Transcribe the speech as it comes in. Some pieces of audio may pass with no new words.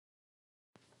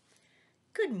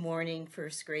Good morning,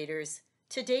 first graders.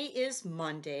 Today is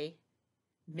Monday,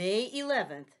 May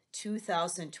 11th,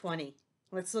 2020.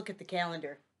 Let's look at the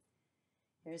calendar.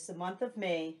 Here's the month of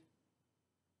May.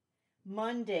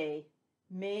 Monday,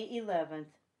 May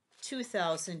 11th,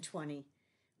 2020.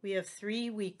 We have 3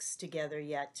 weeks together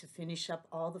yet to finish up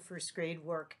all the first grade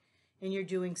work, and you're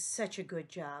doing such a good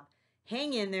job.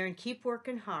 Hang in there and keep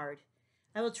working hard.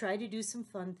 I will try to do some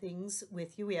fun things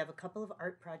with you. We have a couple of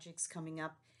art projects coming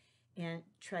up, and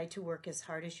try to work as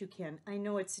hard as you can. I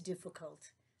know it's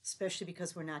difficult, especially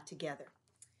because we're not together.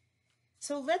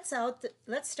 So let's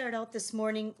start out this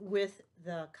morning with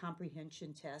the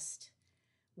comprehension test.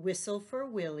 Whistle for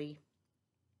Willie.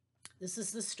 This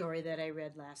is the story that I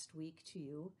read last week to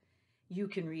you. You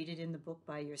can read it in the book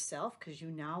by yourself because you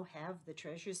now have the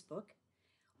Treasures book,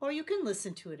 or you can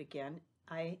listen to it again.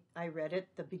 I read it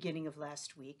the beginning of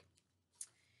last week.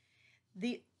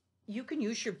 You can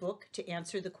use your book to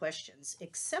answer the questions,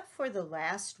 except for the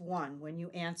last one. When you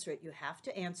answer it, you have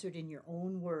to answer it in your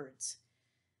own words.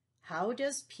 How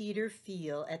does Peter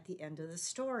feel at the end of the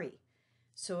story?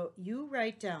 So you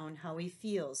write down how he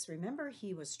feels. Remember,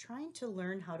 he was trying to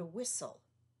learn how to whistle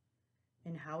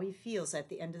and how he feels at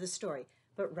the end of the story,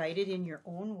 but write it in your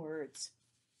own words.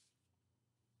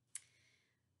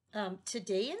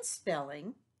 Today in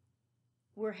spelling,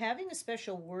 we're having a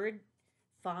special word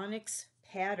phonics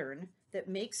pattern that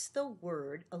makes the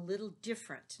word a little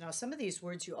different. Now, some of these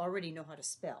words you already know how to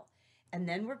spell, and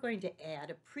then we're going to add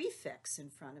a prefix in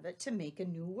front of it to make a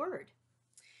new word.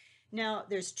 Now,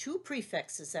 there's 2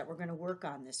 prefixes that we're going to work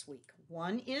on this week.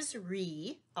 One is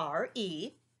re,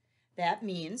 R-E. That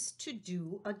means to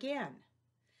do again.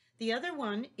 The other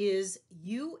one is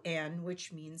un,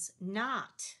 which means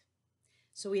not.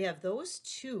 So we have those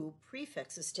 2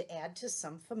 prefixes to add to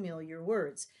some familiar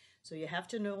words. So you have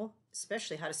to know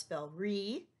especially how to spell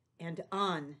re and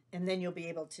un, and then you'll be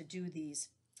able to do these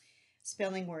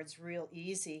spelling words real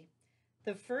easy.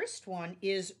 The first one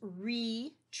is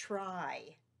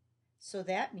retry. So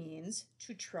that means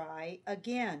to try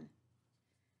again.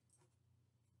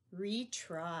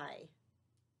 Retry.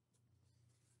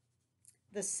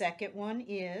 The second one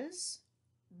is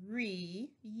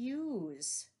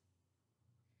reuse.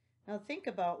 Now think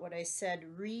about what I said.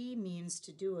 Re means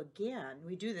to do again.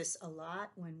 We do this a lot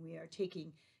when we are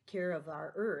taking care of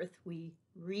our earth. We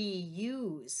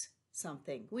reuse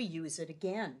something. We use it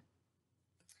again.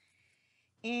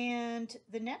 And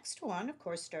the next one, of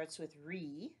course, starts with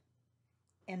re.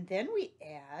 And then we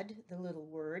add the little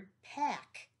word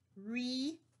pack.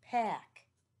 Repack.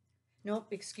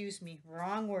 Nope, excuse me,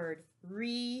 wrong word.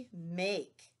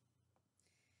 Remake.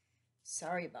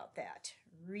 Sorry about that.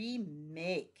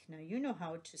 Remake. Now you know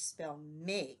how to spell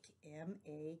make,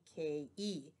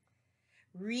 M-A-K-E.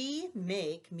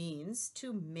 Remake means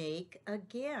to make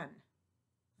again.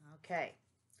 Okay.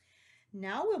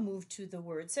 Now we'll move to the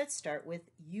words that start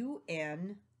with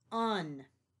un, un.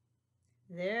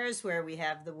 There's where we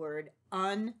have the word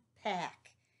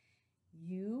unpack.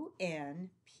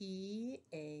 U-N-P-A-C-K.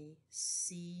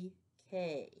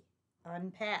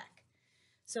 Unpack.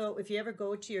 So if you ever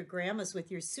go to your grandma's with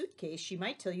your suitcase, she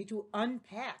might tell you to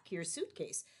unpack your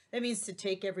suitcase. That means to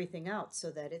take everything out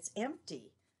so that it's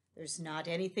empty. There's not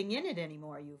anything in it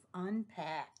anymore. You've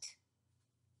unpacked.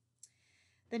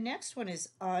 The next one is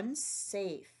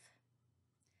unsafe.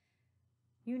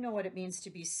 You know what it means to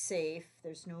be safe.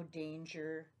 There's no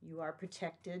danger. You are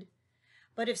protected.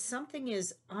 But if something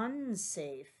is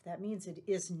unsafe, that means it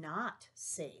is not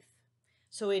safe.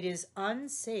 So it is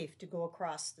unsafe to go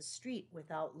across the street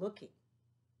without looking.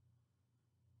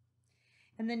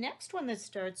 And the next one that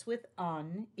starts with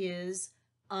un is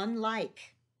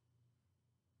unlike.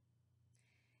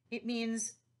 It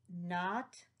means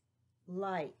not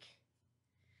like.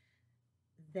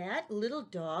 That little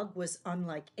dog was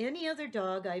unlike any other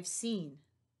dog I've seen.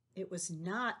 It was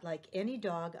not like any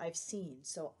dog I've seen.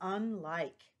 So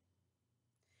unlike.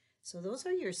 So those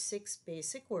are your 6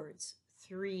 basic words.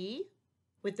 3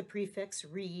 with the prefix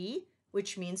re,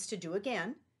 which means to do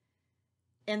again,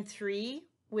 and 3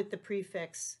 with the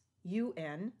prefix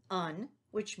un,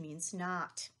 which means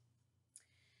not.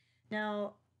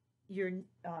 Now, your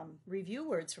review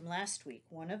words from last week,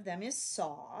 one of them is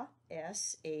saw,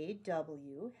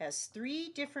 S-A-W, has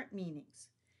 3 different meanings.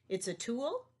 It's a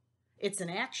tool, it's an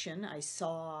action, I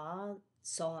sawed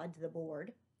the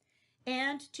board,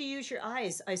 and to use your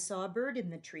eyes, I saw a bird in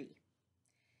the tree.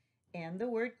 And the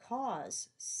word cause,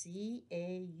 C-A-U-S-E.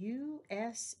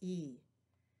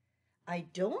 I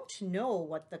don't know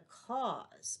what the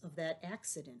cause of that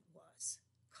accident was.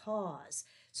 Cause.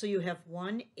 So you have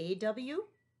one A-W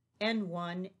and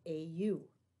one A-U.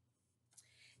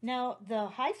 Now, the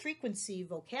high frequency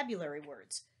vocabulary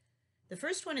words. The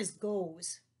first one is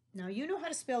goes. Now, you know how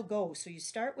to spell go, so you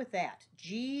start with that.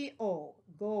 G-O,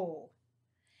 go.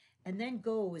 And then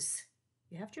goes.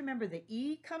 You have to remember the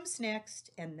E comes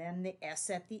next and then the S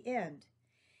at the end.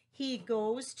 He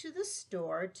goes to the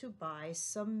store to buy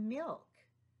some milk.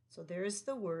 So there's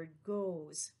the word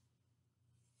goes.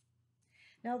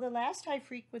 Now, the last high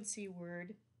frequency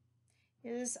word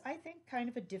is, I think, kind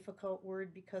of a difficult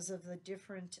word because of the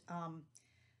different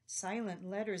silent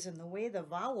letters and the way the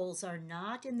vowels are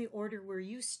not in the order we're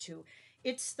used to.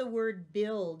 It's the word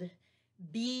build,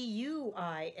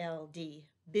 B-U-I-L-D,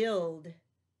 build.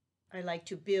 I like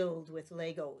to build with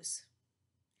Legos.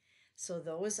 So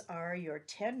those are your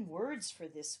 10 words for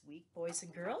this week, boys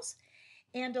and girls.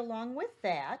 And along with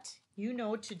that, you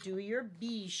know to do your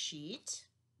B sheet.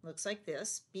 Looks like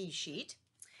this, B sheet.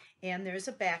 And there's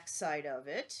a back side of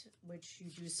it, which you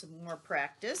do some more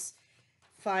practice,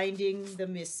 finding the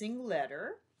missing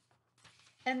letter.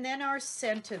 And then our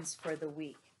sentence for the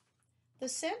week. The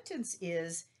sentence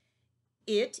is,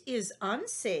 it is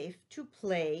unsafe to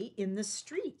play in the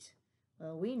street.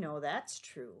 Well, we know that's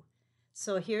true.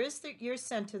 So here's your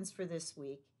sentence for this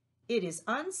week. It is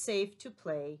unsafe to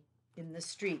play in the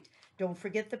street. Don't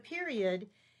forget the period,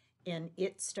 and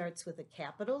it starts with a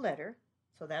capital letter.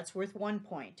 So that's worth 1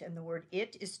 point. And the word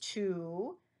it is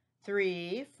 2,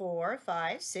 3, 4,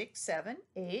 5, 6, 7,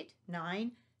 8,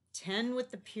 9, 10 with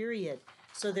the period.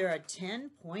 So there are 10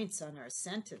 points on our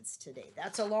sentence today.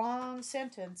 That's a long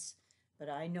sentence, but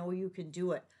I know you can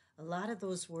do it. A lot of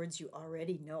those words you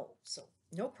already know, so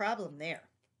no problem there.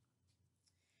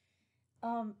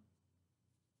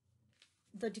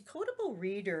 The Decodable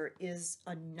Reader is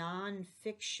a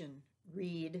nonfiction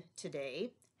read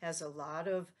today. Has a lot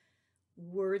of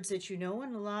words that you know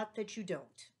and a lot that you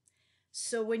don't.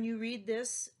 So when you read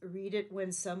this, read it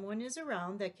when someone is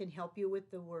around that can help you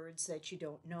with the words that you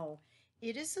don't know.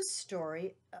 It is a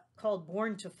story called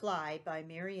Born to Fly by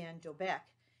Marianne Dobeck,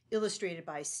 illustrated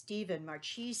by Stephen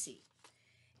Marchese.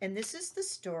 And this is the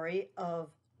story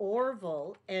of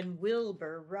Orville and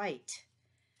Wilbur Wright.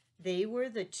 They were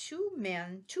the two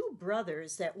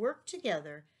brothers that worked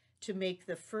together to make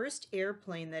the first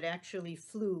airplane that actually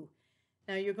flew.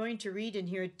 Now you're going to read in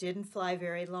here, it didn't fly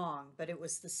very long, but it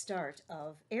was the start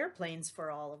of airplanes for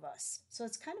all of us. So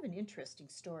it's kind of an interesting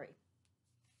story.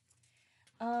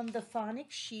 The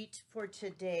phonics sheet for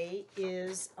today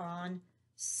is on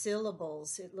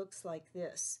syllables. It looks like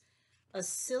this. A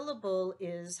syllable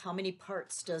is how many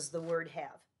parts does the word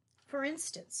have. For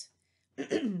instance,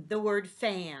 the word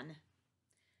fan.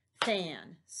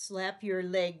 Fan. Slap your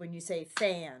leg when you say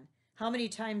fan. How many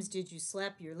times did you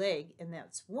slap your leg? And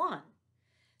that's 1.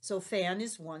 So fan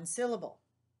is 1 syllable.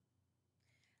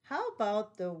 How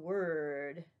about the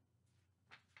word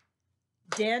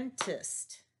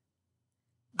dentist?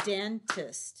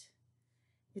 Dentist.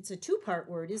 It's a 2-part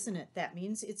word, isn't it? That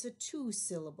means it's a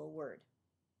 2-syllable word.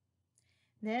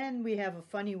 Then we have a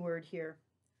funny word here.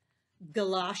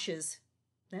 Galoshes.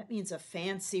 That means a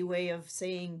fancy way of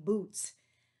saying boots.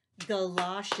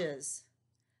 Galoshes.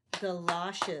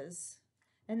 Galoshes.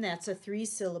 And that's a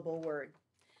 3-syllable word.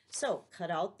 So cut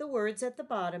out the words at the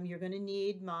bottom. You're going to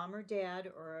need mom or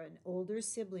dad or an older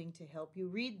sibling to help you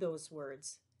read those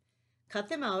words. Cut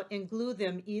them out and glue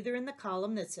them either in the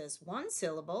column that says 1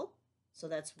 syllable, so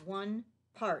that's 1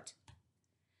 part,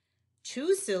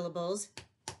 2 syllables,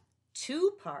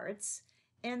 2 parts,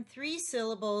 and 3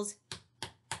 syllables,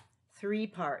 3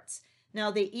 parts.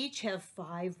 Now they each have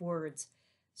 5 words.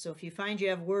 So if you find you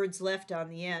have words left on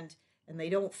the end and they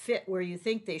don't fit where you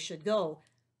think they should go,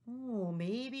 oh,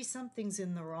 maybe something's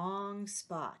in the wrong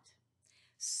spot.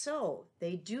 So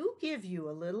they do give you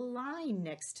a little line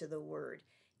next to the word.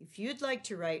 If you'd like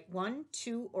to write 1,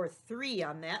 2, or 3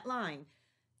 on that line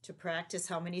to practice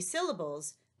how many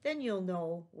syllables, then you'll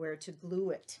know where to glue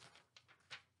it.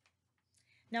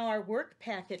 Now our work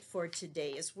packet for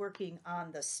today is working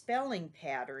on the spelling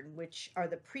pattern, which are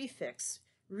the prefix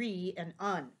re and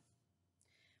un.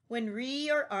 When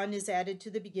re or un is added to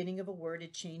the beginning of a word,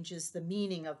 it changes the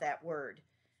meaning of that word.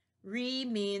 Re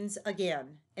means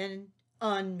again, and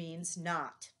un means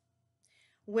not.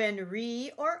 When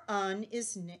re or un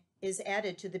is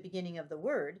added to the beginning of the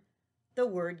word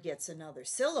gets another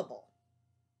syllable.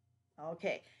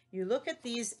 Okay, you look at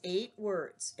these 8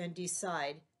 words and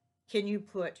decide, can you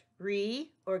put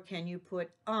re or can you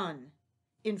put un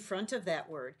in front of that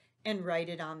word and write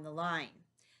it on the line?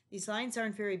 These lines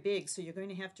aren't very big, so you're going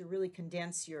to have to really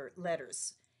condense your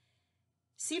letters.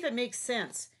 See if it makes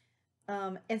sense.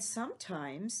 And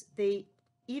sometimes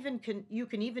you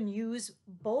can even use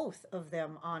both of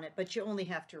them on it, but you only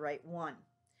have to write 1.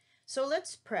 So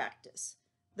let's practice.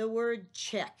 The word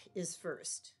check is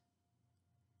first.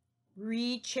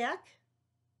 Recheck,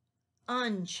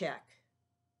 uncheck.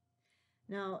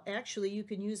 Now, actually, you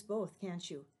can use both, can't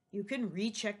you? You can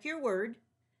recheck your word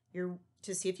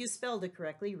to see if you spelled it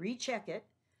correctly, recheck it,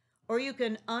 or you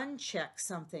can uncheck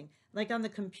something. Like on the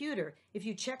computer, if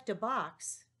you checked a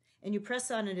box and you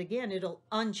press on it again, it'll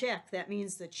uncheck. That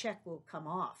means the check will come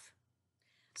off.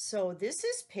 So this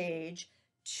is page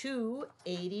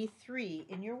 283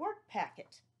 in your work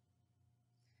packet.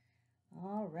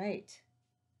 All right.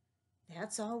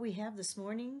 That's all we have this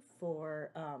morning for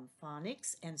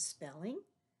phonics and spelling.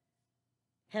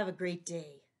 Have a great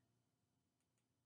day.